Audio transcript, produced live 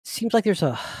seems like there's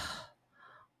a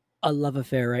love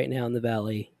affair right now in the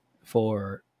Valley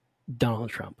for Donald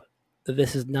Trump.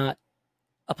 This is not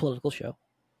a political show,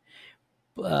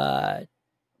 but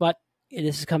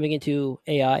this is coming into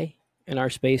AI in our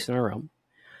space in our realm.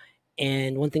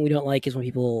 And one thing we don't like is when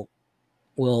people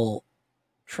will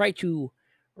try to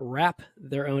wrap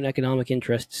their own economic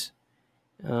interests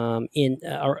they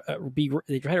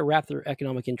try to wrap their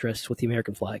economic interests with the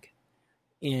American flag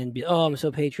and be, oh, I'm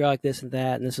so patriotic, this and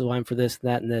that, and this is why I'm for this and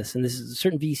that and this. And this is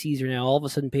certain VCs are now all of a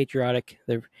sudden patriotic.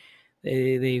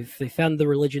 They've found the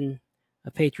religion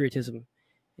of patriotism,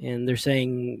 and they're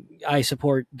saying, I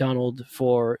support Donald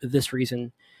for this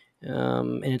reason.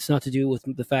 And it's not to do with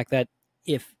the fact that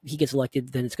if he gets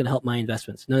elected, then it's going to help my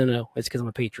investments. No. It's because I'm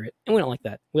a patriot. And we don't like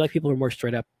that. We like people who are more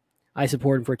straight up. I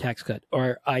support him for a tax cut,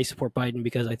 or I support Biden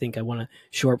because I think I want to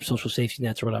shore up social safety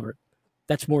nets or whatever.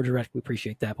 That's more direct. We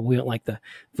appreciate that, but we don't like the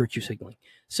virtue signaling.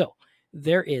 So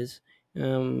there is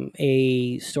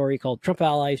a story called Trump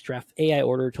Allies Draft AI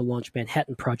Order to Launch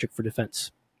Manhattan Project for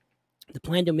Defense. The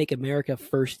plan to make America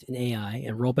first in AI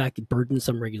and roll back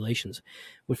burdensome regulations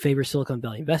would favor Silicon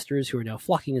Valley investors who are now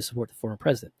flocking to support the former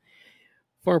president.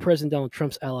 Former President Donald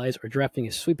Trump's allies are drafting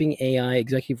a sweeping AI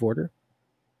executive order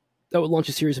that would launch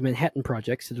a series of Manhattan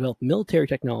projects to develop military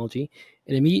technology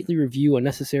and immediately review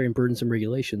unnecessary and burdensome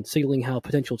regulations, signaling how a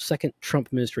potential second Trump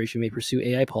administration may pursue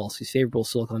AI policies favorable to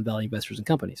Silicon Valley investors and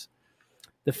companies.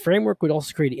 The framework would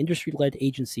also create industry-led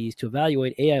agencies to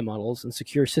evaluate AI models and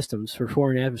secure systems for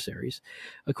foreign adversaries,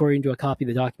 according to a copy of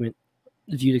the document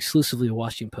viewed exclusively by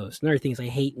Washington Post. Another thing is I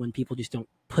hate when people just don't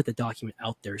put the document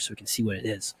out there so we can see what it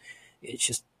is. It's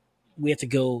just, we have to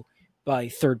go by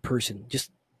third person,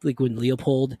 just like when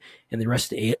Leopold and the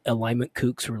rest of the alignment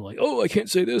kooks were like, oh, I can't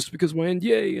say this because of my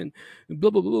NDA and blah,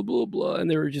 blah, blah, blah, blah.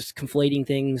 And they were just conflating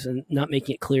things and not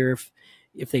making it clear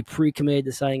if they pre-committed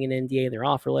to signing an NDA in their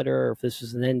offer letter, or if this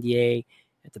was an NDA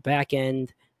at the back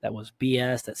end that was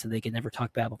BS that said they could never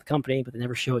talk bad about the company, but they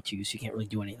never show it to you, so you can't really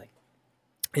do anything.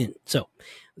 And so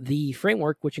the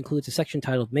framework, which includes a section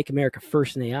titled Make America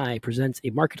First in AI, presents a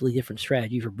markedly different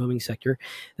strategy for a booming sector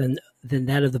than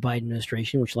that of the Biden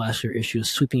administration, which last year issued a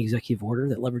sweeping executive order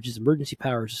that leverages emergency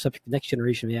powers to subject the next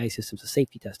generation of AI systems to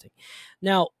safety testing.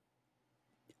 Now,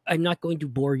 I'm not going to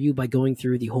bore you by going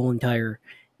through the whole entire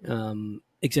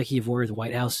executive order the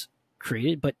White House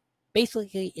created, but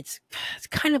basically it's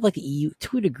kind of like the EU,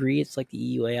 to a degree. It's like the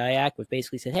EU AI Act, which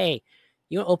basically said, hey,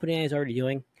 you know what OpenAI is already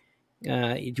doing?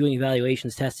 Doing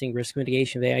evaluations, testing, risk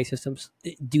mitigation of AI systems,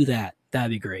 do that.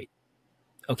 That'd be great.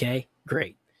 Okay,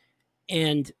 great.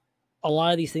 And a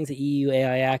lot of these things, the EU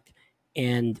AI Act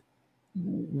and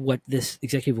what this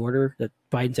executive order that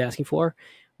Biden's asking for,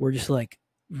 we're just like,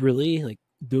 really? Like,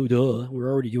 duh,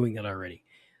 we're already doing that already.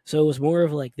 So it was more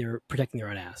of like they're protecting their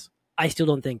own ass. I still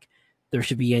don't think there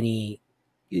should be any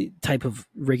type of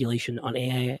regulation on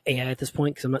AI at this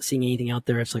point, because I'm not seeing anything out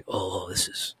there. It's like, oh, this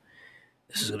is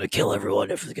going to kill everyone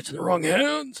if it gets in the wrong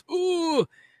hands. Ooh.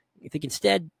 I think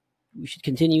instead we should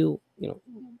continue,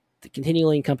 continually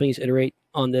letting companies iterate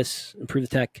on this, improve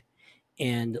the tech,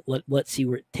 and let's see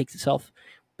where it takes itself.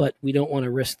 But we don't want to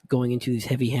risk going into these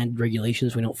heavy-handed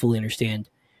regulations. We don't fully understand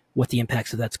what the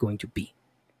impacts of that's going to be.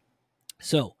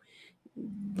 So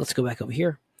let's go back over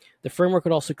here. The framework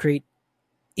would also create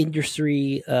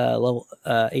industry level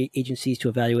agencies to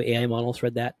evaluate AI models.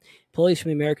 Read that. Employees from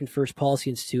the American First Policy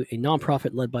Institute, a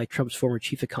nonprofit led by Trump's former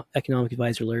chief economic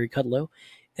advisor Larry Kudlow,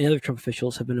 and other Trump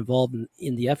officials have been involved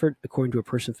in the effort, according to a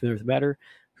person familiar with the matter,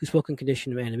 who spoke in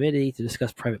condition of anonymity to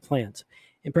discuss private plans.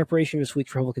 In preparation for this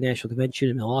week's Republican National Convention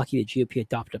in Milwaukee, the GOP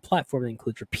adopted a platform that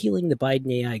includes repealing the Biden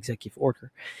AI executive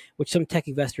order, which some tech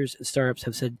investors and startups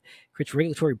have said creates a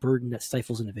regulatory burden that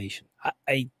stifles innovation.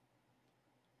 I've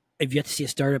yet to see a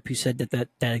startup who said that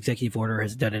executive order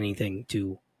has done anything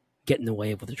to get in the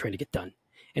way of what they're trying to get done.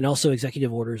 And also,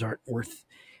 executive orders aren't worth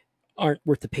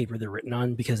the paper they're written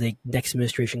on, because the next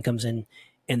administration comes in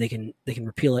and they can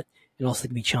repeal it, and also they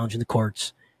can be challenged in the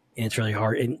courts, and it's really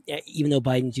hard. And even though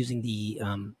Biden's using the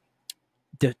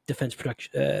Defense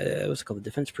Production, what's it called, the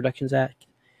Defense Productions Act?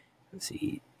 Let's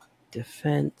see,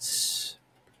 Defense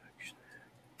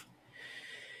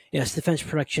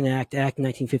Production Act,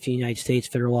 1950, United States,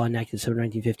 federal law enacted in December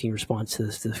 1915 in response to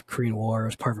the Korean War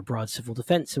as part of a broad civil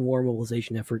defense and war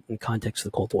mobilization effort in the context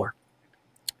of the Cold War.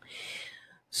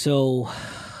 So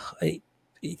I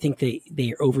think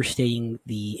they are overstating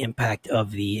the impact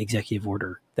of the executive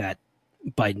order that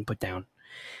Biden put down.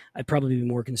 I'd probably be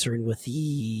more concerned with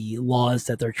the laws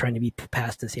that they're trying to be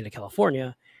passed in the state of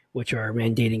California, which are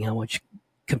mandating how much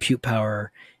compute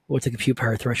power, what the compute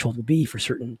power threshold will be for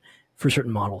certain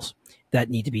models that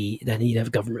need to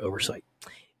have government oversight.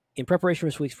 In preparation for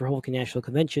this week's Republican National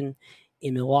Convention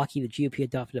in Milwaukee, the GOP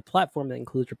adopted a platform that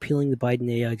includes repealing the Biden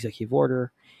AI executive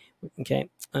order. Okay,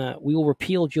 we will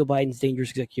repeal Joe Biden's dangerous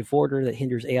executive order that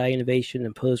hinders AI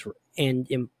innovation and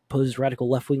imposes radical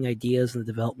left-wing ideas in the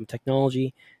development of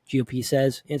technology. GOP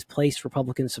says in its place,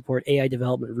 Republicans support AI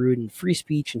development rooted in free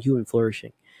speech and human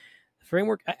flourishing. The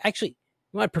framework, actually,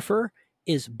 what I prefer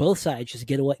is both sides just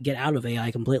get out of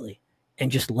AI completely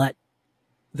and just let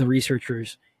the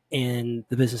researchers and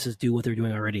the businesses do what they're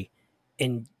doing already,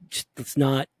 and just, let's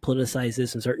not politicize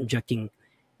this and start injecting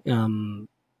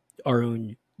our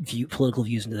own political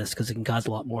views into this, because it can cause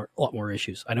a lot more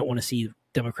issues. I don't want to see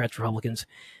Democrats, Republicans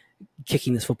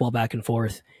kicking this football back and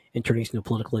forth and turning this into a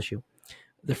political issue.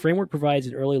 The framework provides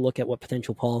an early look at what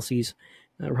potential policies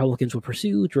Republicans will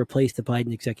pursue to replace the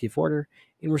Biden executive order.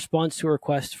 In response to a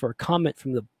request for a comment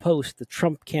from the Post, the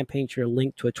Trump campaign shared a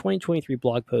link to a 2023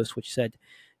 blog post which said,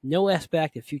 "No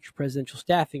aspect of future presidential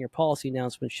staffing or policy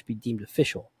announcements should be deemed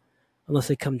official unless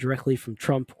they come directly from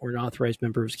Trump or an authorized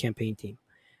member of his campaign team."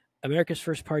 America's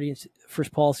First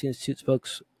Policy Institute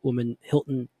spokeswoman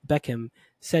Hilton Beckham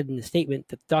said in a statement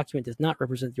that the document does not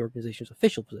represent the organization's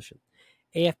official position.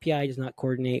 AFPI does not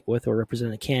coordinate with or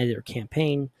represent a candidate or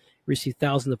campaign, receive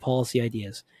thousands of policy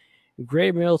ideas.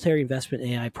 Greater military investment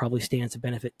in AI probably stands to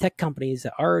benefit tech companies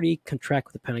that already contract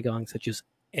with the Pentagon, such as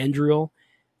Anduril,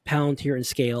 Palantir and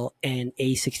Scale, and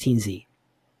A16Z.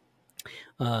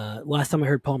 Last time I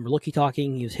heard Paul Merlucki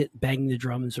talking, he was banging the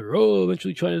drums, or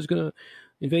eventually China's going to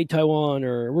invade Taiwan,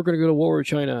 or we're going to go to war with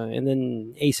China. And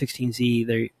then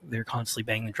A16Z, they're constantly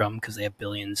banging the drum because they have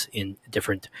billions in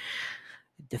different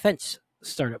defense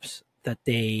startups that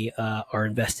they are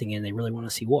investing in. They really want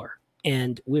to see war.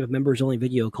 And we have a members-only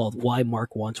video called Why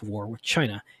Marc Wants War with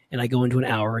China. And I go into an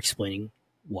hour explaining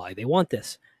why they want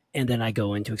this. And then I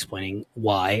go into explaining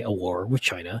why a war with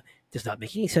China does not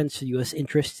make any sense for U.S.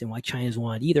 interests and why China doesn't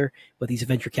want it either. But these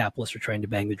venture capitalists are trying to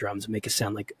bang the drums and make it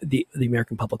sound like the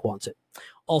American public wants it.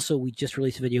 Also, we just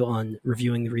released a video on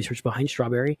reviewing the research behind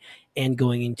Strawberry and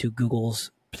going into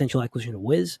Google's potential acquisition of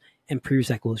Wiz and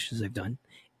previous acquisitions they've done.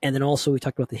 And then also we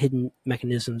talked about the hidden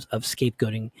mechanisms of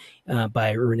scapegoating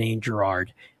by Renee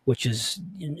Girard, which is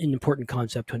an important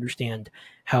concept to understand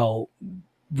how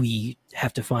we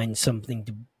have to find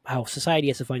how society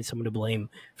has to find someone to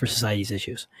blame for society's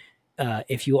issues.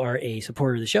 If you are a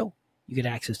supporter of the show, you get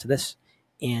access to this.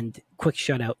 And quick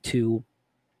shout out to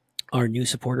our new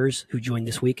supporters who joined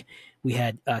this week. We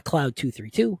had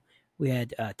Cloud232, we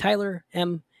had Tyler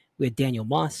M, we had Daniel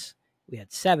Moss, we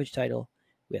had Savage Title,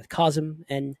 we had Cosm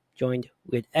N joined,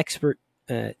 we had Expert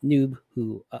Noob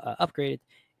who upgraded,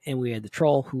 and we had the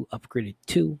Troll who upgraded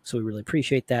too. So we really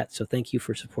appreciate that. So thank you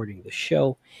for supporting the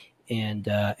show. And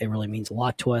it really means a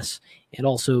lot to us. And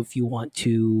also, if you want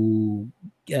to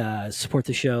support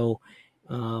the show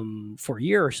for a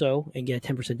year or so and get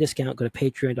a 10% discount, go to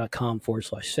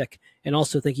patreon.com/sick. And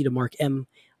also, thank you to Mark M,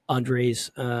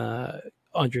 Andres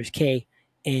K,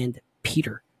 and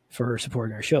Peter for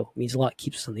supporting our show. It means a lot. It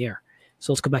keeps us on the air.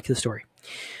 So let's go back to the story.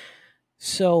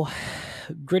 So,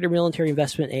 greater military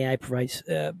investment in AI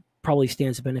probably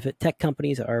stands to benefit tech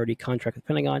companies that already contract with the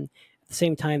Pentagon. At the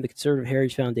same time, the Conservative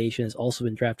Heritage Foundation has also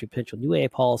been drafting potential new AI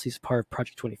policies as part of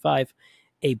Project 25,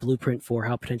 a blueprint for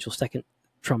how potential second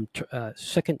Trump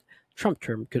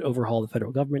term could overhaul the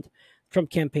federal government. The Trump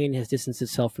campaign has distanced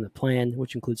itself from the plan,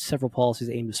 which includes several policies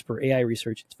aimed to spur AI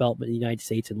research and development in the United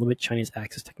States and limit China's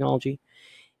access to technology.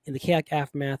 In the chaotic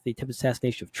aftermath of the attempted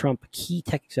assassination of Trump, key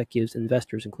tech executives and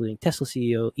investors, including Tesla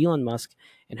CEO Elon Musk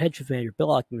and hedge fund manager Bill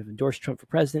Ackman, have endorsed Trump for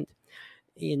president.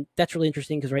 And that's really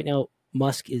interesting because right now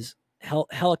Musk is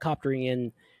helicoptering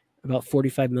in about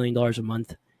 $45 million a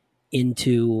month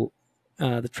into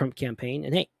the Trump campaign.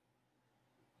 And hey,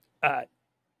 I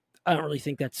don't really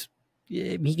think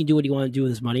he can do what he wants to do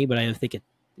with his money, but I think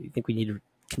we need to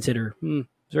consider it's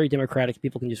very democratic.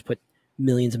 People can just put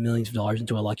millions and millions of dollars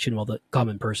into an election, while the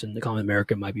common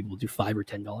American might be able to do $5 or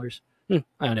 $10.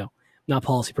 I don't know. I'm not a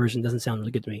policy person. Doesn't sound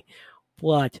really good to me.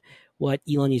 But what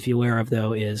Elon needs to be aware of,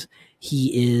 though, is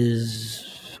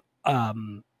he's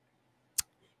leaning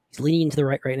into the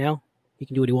right now. He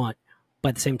can do what he wants. But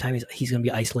at the same time, he's going to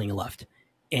be isolating the left.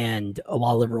 And a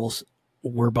lot of liberals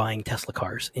were buying Tesla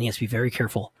cars. And he has to be very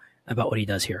careful about what he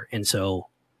does here. And so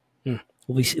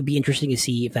it'll be interesting to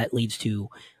see if that leads to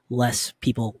less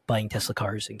people buying Tesla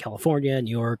cars in California, New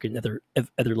York, and other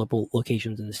liberal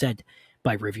locations, and instead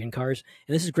buy Rivian cars.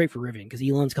 And this is great for Rivian because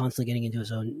Elon's constantly getting into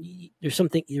his own.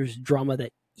 There's drama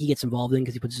that he gets involved in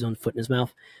because he puts his own foot in his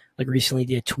mouth. Like recently, he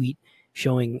did a tweet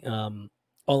showing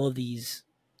all of these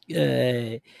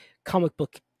comic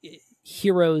book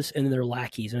heroes and their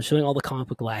lackeys, and showing all the comic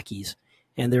book lackeys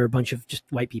and there are a bunch of just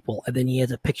white people, and then he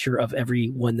has a picture of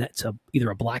everyone that's either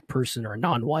a black person or a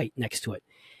non-white next to it,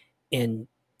 and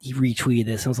he retweeted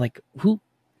this. I was like, who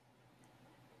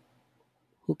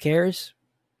cares?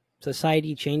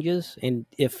 Society changes, and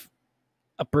if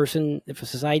a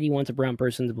society wants a brown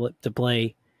person to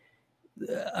play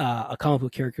a comic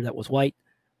book character that was white,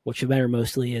 what should matter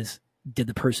mostly is, did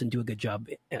the person do a good job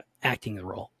acting the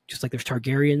role? Just like there's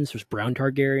Targaryens, there's brown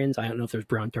Targaryens. I don't know if there's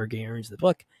brown Targaryens in the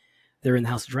book. They're in the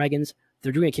House of Dragons.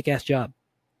 They're doing a kick-ass job.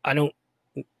 I don't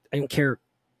care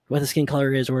what the skin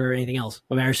color is or anything else.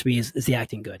 What matters to me is the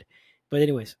acting good. But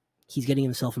anyways, he's getting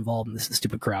himself involved in this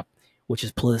stupid crap, which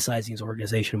is politicizing his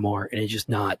organization more, and it's just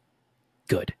not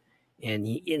good. And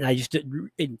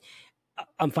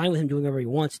I'm fine with him doing whatever he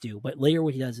wants to, but later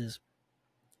what he does is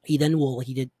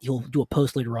he'll do a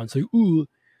post later on saying, "Ooh,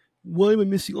 why am I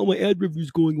missing all my ad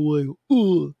revenues going away?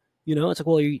 Ooh." It's like,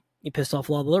 well, you pissed off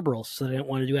a lot of the liberals, so they don't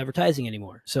want to do advertising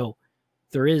anymore. So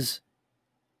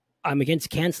I'm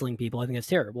against canceling people. I think that's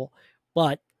terrible.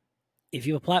 But if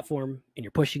you have a platform and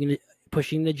you're pushing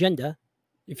an agenda,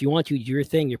 if you want to do your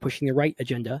thing, you're pushing the right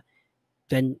agenda,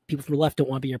 then people from the left don't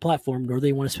want to be on your platform, nor do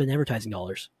they want to spend advertising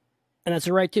dollars. And that's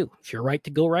their right too. It's your right to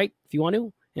go right if you want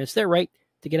to, and it's their right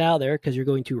to get out of there because you're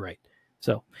going too right.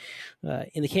 So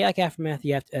in the chaotic aftermath,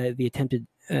 you have the attempted,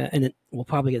 and then we'll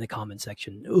probably get in the comment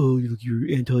section. Oh,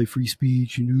 you're anti-free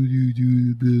speech, and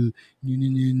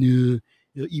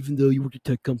even though you work at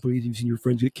tech companies, you've seen your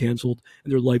friends get canceled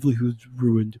and their livelihoods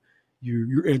ruined.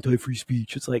 You're anti-free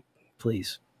speech. It's like,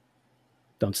 please,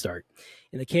 don't start.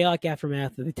 In the chaotic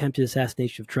aftermath of the attempted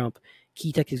assassination of Trump,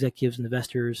 key tech executives and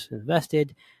investors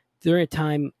invested. During a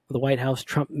time of the White House,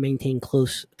 Trump maintained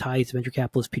close ties to venture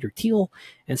capitalist Peter Thiel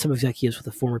and some executives with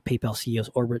the former PayPal CEO's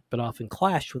orbit, but often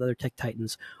clashed with other tech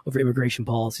titans over immigration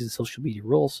policies and social media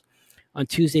rules. On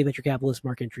Tuesday, venture capitalist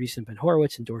Marc and Andresseen and Ben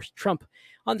Horowitz endorsed Trump.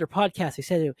 On their podcast, they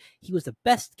said he was the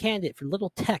best candidate for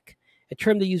little tech, a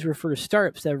term they use to refer to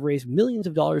startups that have raised millions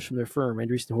of dollars from their firm.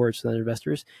 Andresseen and Horowitz and other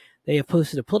investors, they have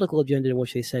posted a political agenda in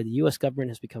which they said the U.S. government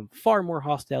has become far more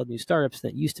hostile to new startups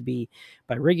than it used to be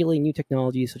by regulating new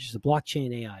technologies such as the blockchain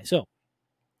and AI. So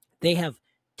they have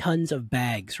tons of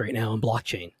bags right now in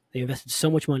blockchain. They invested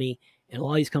so much money, and a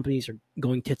lot of these companies are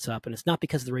going tits up, and it's not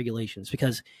because of the regulations,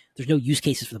 because there's no use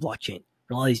cases for the blockchain.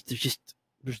 For a lot of these,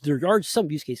 there are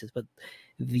some use cases, but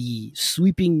the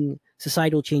sweeping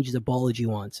societal changes that biology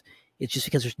wants, it's just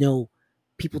because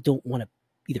people don't want to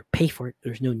either pay for it,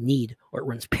 there's no need, or it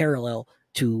runs parallel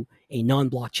to a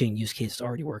non-blockchain use case that's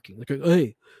already working. Like,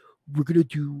 hey, we're going to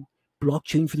do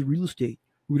blockchain for the real estate.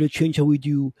 We're going to change how we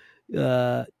do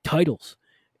titles.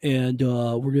 And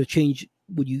we're going to change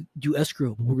when you do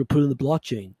escrow, but we're going to put it in the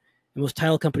blockchain. And most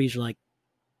title companies are like,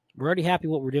 we're already happy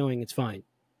with what we're doing. It's fine.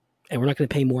 And we're not going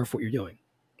to pay more for what you're doing.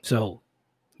 So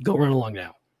go run along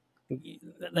now.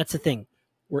 That's the thing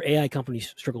where AI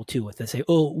companies struggle too with. They say,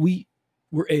 oh,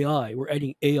 we're AI. We're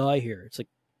adding AI here. It's like,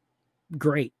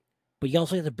 great. But you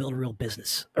also have to build a real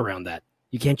business around that.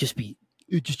 You can't just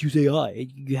use AI.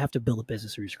 You have to build a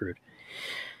business or you're screwed.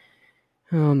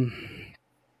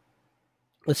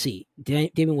 Let's see.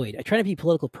 Damien Wade. I try to be a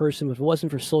political person, but if it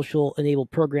wasn't for social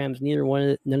enabled programs,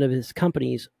 none of his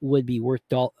companies would be worth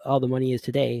all the money is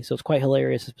today. So it's quite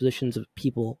hilarious. His positions of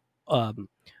people on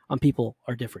people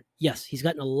are different. Yes, he's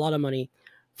gotten a lot of money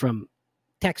from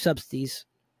tax subsidies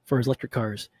for his electric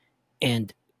cars,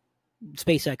 and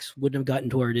SpaceX wouldn't have gotten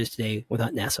to where it is today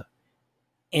without NASA.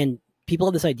 And people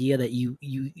have this idea that you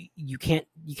can't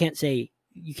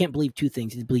believe two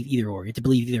things. You have to believe either or. You have to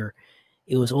believe either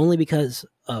it was only because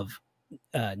of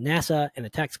NASA and the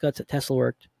tax cuts that Tesla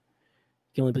worked.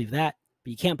 You can only believe that,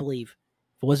 but you can't believe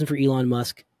if it wasn't for Elon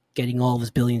Musk getting all of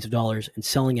his billions of dollars and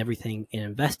selling everything and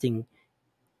investing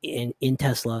in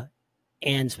Tesla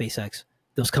and SpaceX,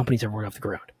 those companies never went off the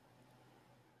ground.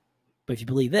 But if you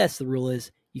believe this, the rule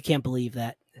is you can't believe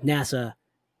that NASA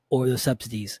or those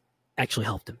subsidies actually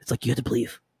helped them. It's like you have to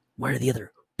believe one or the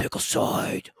other. Pick a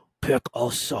side.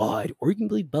 Or you can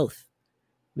believe both.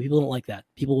 But people don't like that.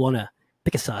 People want to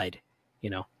pick a side,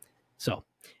 So,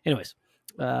 anyways,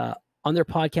 on their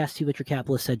podcast, two venture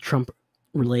capitalists said Trump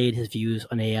relayed his views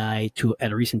on AI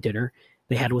at a recent dinner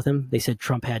they had with him. They said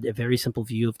Trump had a very simple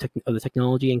view of the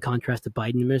technology in contrast to the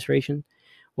Biden administration.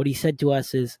 What he said to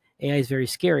us is AI is very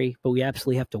scary, but we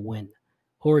absolutely have to win.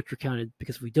 Horowitz recounted,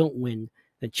 because if we don't win,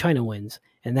 then China wins,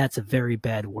 and that's a very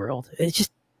bad world. It's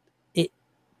just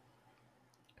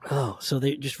so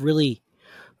they just really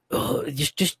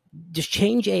just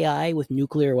change AI with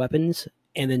nuclear weapons,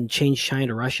 and then change China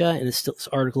to Russia, and this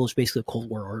article is basically a Cold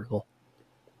War article.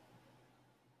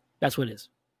 That's what it is.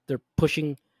 They're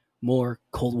pushing more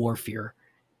Cold War fear,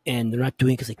 And they're not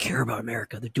doing it because they care about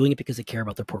America. They're doing it because they care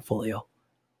about their portfolio.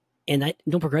 And I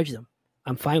don't begrudge them.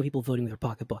 I'm fine with people voting with their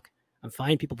pocketbook. I'm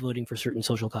fine with people voting for certain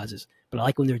social causes. But I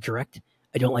like when they're direct.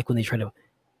 I don't like when they try to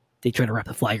wrap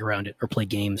the flag around it or play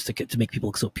games to make people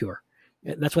look so pure.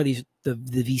 That's why the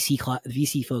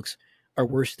VC folks are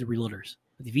worse than the realtors.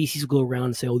 The VCs will go around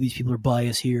and say, "Oh, these people are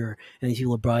biased here, and these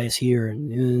people are biased here,"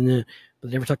 but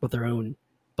they never talk about their own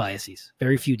biases.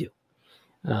 Very few do.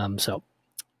 So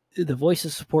the voice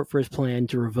of support for his plan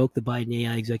to revoke the Biden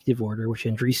AI executive order, which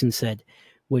Andresseen said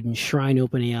would enshrine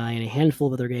OpenAI and a handful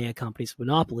of other AI companies'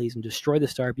 monopolies and destroy the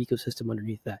startup ecosystem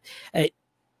underneath that.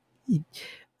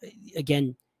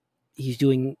 Again, he's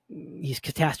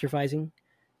catastrophizing.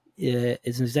 I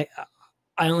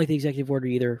don't like the executive order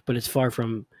either, but it's far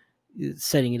from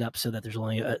setting it up so that there's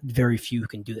only very few who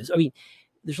can do this. I mean,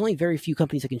 there's only very few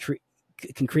companies that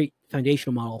can create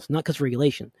foundational models, not because of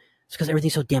regulation. It's because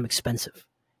everything's so damn expensive.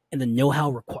 And the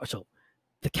know-how required, so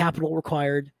the capital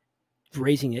required,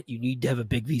 raising it, you need to have a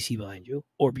big VC behind you,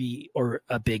 or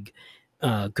a big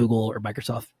Google or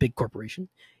Microsoft, big corporation.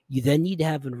 You then need to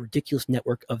have a ridiculous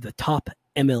network of the top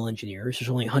ML engineers. There's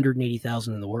only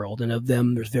 180,000 in the world, and of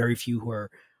them, there's very few who are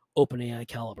OpenAI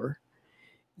caliber.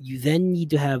 You then need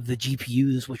to have the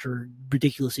GPUs, which are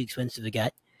ridiculously expensive to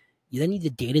get. You then need the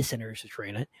data centers to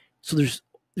train it. So there's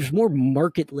more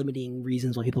market limiting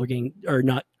reasons why people are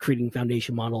not creating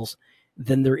foundation models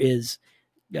than there is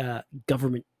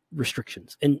government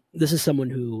restrictions. And this is someone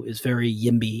who is very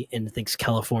YIMBY and thinks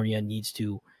California needs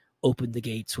to open the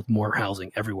gates with more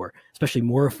housing everywhere, especially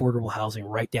more affordable housing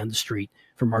right down the street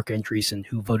from Marc Andresseen,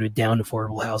 who voted down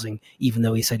affordable housing, even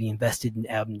though he said he invested in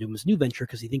Adam Newman's new venture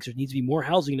because he thinks there needs to be more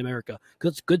housing in America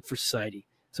because it's good for society.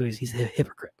 So he's a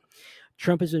hypocrite.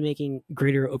 Trump has been making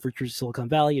greater overtures to Silicon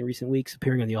Valley in recent weeks,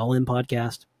 appearing on the All In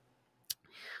podcast.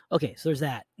 Okay, so there's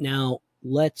that. Now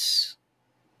let's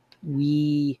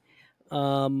see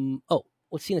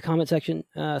in the comment section.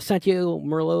 Santiago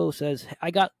Merlo says, "I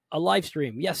got a live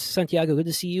stream." Yes, Santiago, good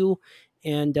to see you,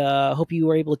 and hope you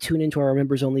were able to tune into our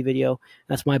members only video.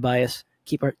 That's my bias.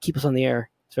 Keep us on the air.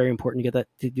 It's very important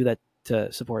to do that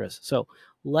to support us. So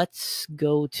let's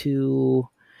go to.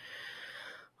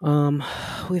 We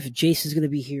have Jason's going to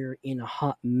be here in a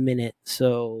hot minute,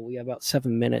 so we have about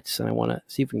 7 minutes, and I want to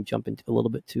see if we can jump into a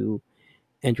little bit to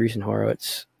Andresseen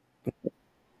Horowitz.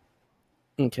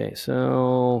 Okay,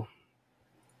 so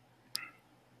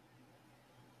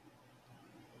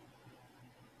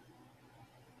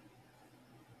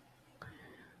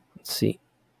let's see.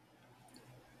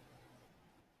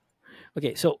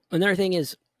 Okay, so another thing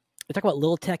is, I talk about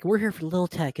little tech. We're here for little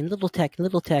tech, and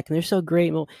they're so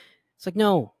great. It's like,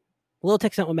 no, little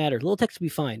tech's not what matters. Little tech's will be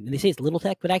fine. And they say it's little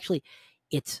tech, but actually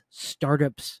it's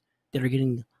startups that are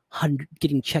getting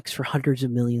checks for hundreds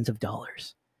of millions of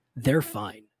dollars. They're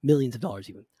fine. Millions of dollars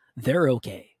even. They're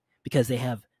okay because they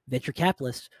have venture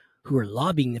capitalists who are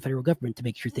lobbying the federal government to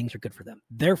make sure things are good for them.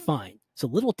 They're fine. So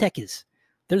little tech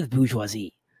they're the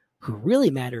bourgeoisie. Who really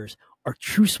matters are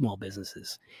true small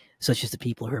businesses, such as the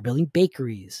people who are building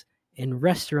bakeries and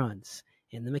restaurants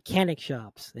and the mechanic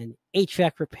shops and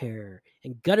HVAC repair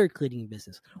and gutter cleaning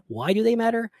business. Why do they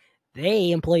matter?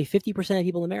 They employ 50% of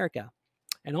people in America.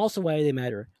 And also why do they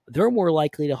matter? They're more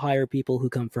likely to hire people who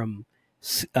come from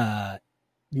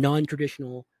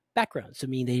non-traditional backgrounds. So, I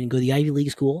mean, they didn't go to the Ivy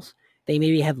League schools. They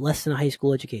maybe have less than a high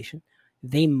school education.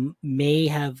 They may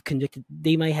have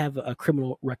a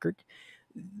criminal record.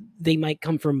 They might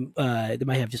they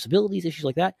might have disabilities, issues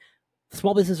like that.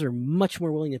 Small businesses are much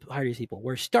more willing to hire these people,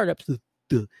 where startups,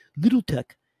 the little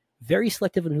tech, very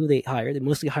selective in who they hire. They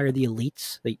mostly hire the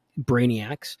elites, the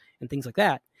brainiacs, and things like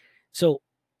that. So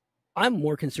I'm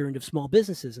more concerned of small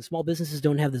businesses, and small businesses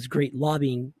don't have this great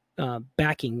lobbying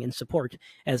backing and support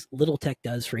as little tech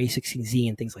does for A16Z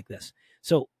and things like this.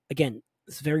 So again,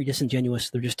 it's very disingenuous.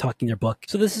 They're just talking their book.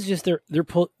 So this is just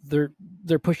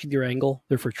they're pushing their angle.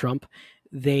 They're for Trump.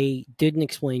 They didn't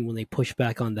explain when they pushed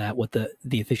back on that what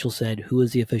the official said. Who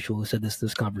is the official who said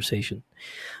this conversation?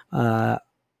 I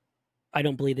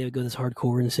don't believe they would go this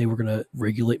hardcore and say we're going to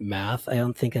regulate math. I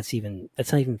don't think that's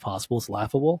not even possible. It's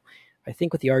laughable. I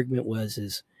think what the argument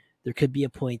is there could be a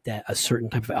point that a certain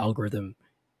type of algorithm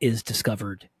is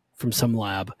discovered from some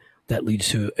lab that leads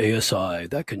to ASI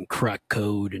that can crack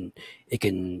code, and it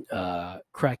can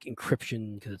crack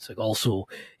encryption because it's like also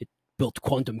it built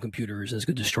quantum computers and it's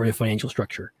going to destroy a financial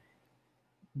structure.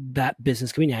 That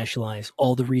business can be nationalized.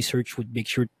 All the research would make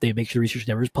sure the research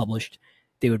never is published.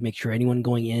 They would make sure anyone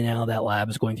going in and out of that lab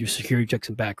is going through security checks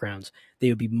and backgrounds. They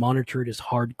would be monitored as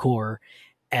hardcore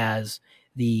as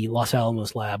the Los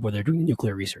Alamos lab where they're doing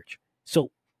nuclear research.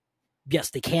 So yes,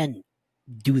 they can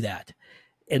do that.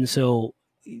 And so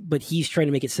but he's trying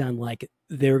to make it sound like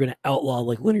they're going to outlaw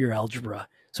like linear algebra,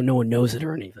 so no one knows it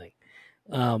or anything.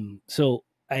 So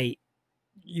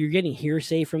you're getting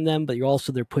hearsay from them, but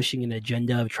they're pushing an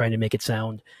agenda of trying to make it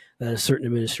sound that a certain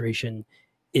administration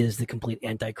is the complete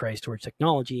antichrist towards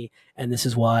technology, and this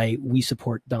is why we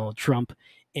support Donald Trump.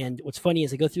 And what's funny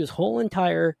is they go through this whole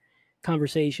entire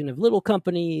conversation of little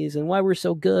companies and why we're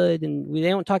so good, and they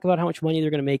don't talk about how much money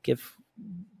they're going to make if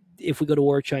we go to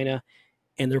war with China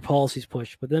and their policies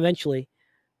push. But then eventually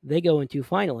they go into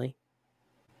finally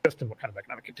just in what kind of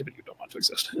economic activity you don't want to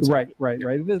exist. Right.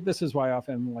 This is why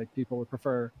often like people would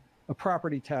prefer a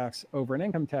property tax over an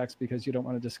income tax, because you don't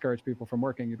want to discourage people from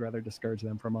working. You'd rather discourage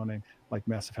them from owning like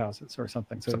massive houses or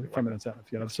something. So from an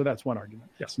incentive, so that's one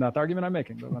argument. Yes. Not the argument I'm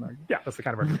making, but one argument. Yeah, that's the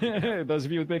kind of argument. Those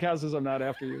of you with big houses, I'm not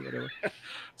after you. Whatever.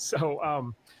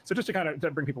 So just to kind of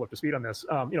bring people up to speed on this,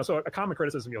 so a common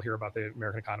criticism you'll hear about the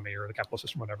American economy or the capitalist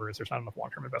system, whatever, is there's not enough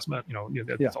long-term investment.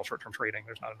 It's all short-term trading.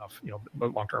 There's not enough,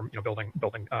 long-term, building,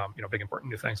 big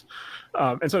important new things.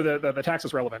 And so the tax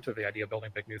is relevant to the idea of building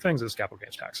big new things is capital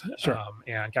gains tax. Sure.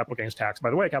 And capital gains tax,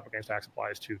 by the way, capital gains tax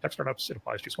applies to tech startups. It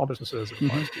applies to small businesses. It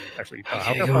applies to actually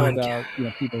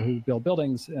people who build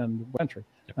buildings and entry.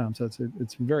 So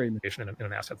it's very in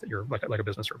an asset that you're like a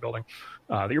business or a building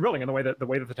that you're building. And the way that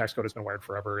the tax code has been wired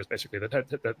forever is basically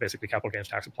that basically capital gains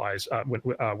tax applies when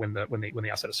the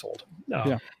asset is sold.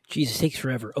 Jesus, takes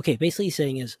forever. Okay, basically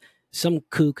saying is some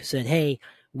kook said, hey,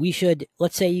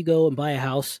 let's say you go and buy a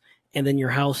house, and then your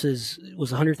house was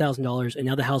 $100,000, and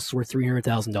now the house is worth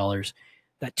 $300,000.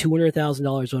 That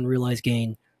 $200,000 unrealized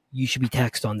gain, you should be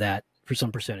taxed on that for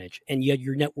some percentage, and yet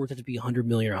your net worth has to be $100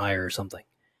 million or higher or something.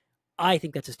 I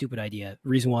think that's a stupid idea. The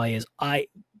reason why is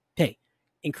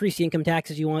increase the income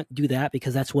taxes you want, do that,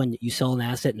 because that's when you sell an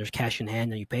asset and there's cash in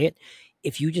hand and you pay it.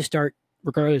 If you just start,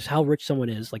 regardless how rich someone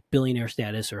is, like billionaire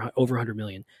status or over 100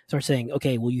 million, start saying,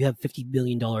 okay, well, you have $50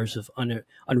 billion of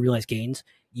unrealized gains.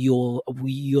 You owe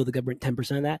the government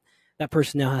 10% of that. That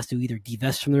person now has to either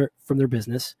divest from their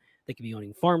business. They could be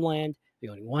owning farmland, they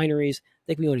could be owning wineries,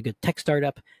 they could be owning a good tech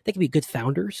startup, they could be good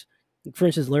founders. For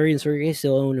instance, Larry and Sergey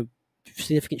still own a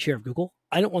significant share of Google.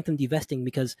 I don't want them divesting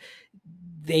because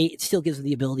it still gives them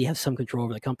the ability to have some control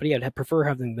over the company. I'd prefer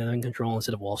having them in control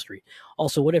instead of Wall Street.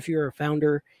 Also, what if you're a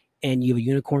founder and you have a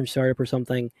unicorn startup or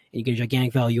something, and you get a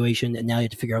gigantic valuation, and now you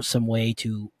have to figure out some way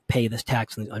to pay this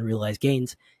tax on the unrealized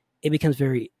gains? It becomes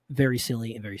very, very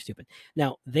silly and very stupid.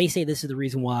 Now, they say this is the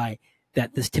reason why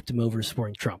that this tipped them over to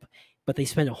supporting Trump, but they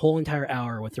spent a whole entire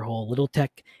hour with their whole little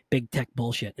tech, big tech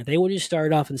bullshit. If they would just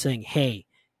start off and saying, hey,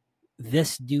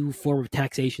 this new form of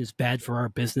taxation is bad for our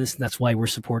business, and that's why we're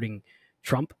supporting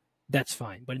Trump, that's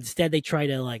fine. But instead they try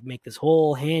to make this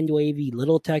whole hand-wavy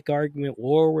little tech argument,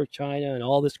 war with China and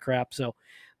all this crap. So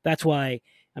that's why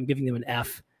I'm giving them an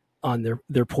F on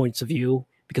their points of view,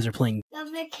 because they're playing. Don't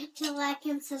forget to like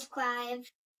and subscribe.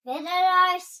 Visit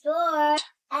our store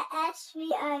at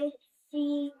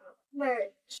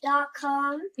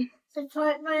svicmerch.com.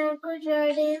 Support my Uncle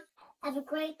Jordan. Have a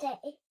great day.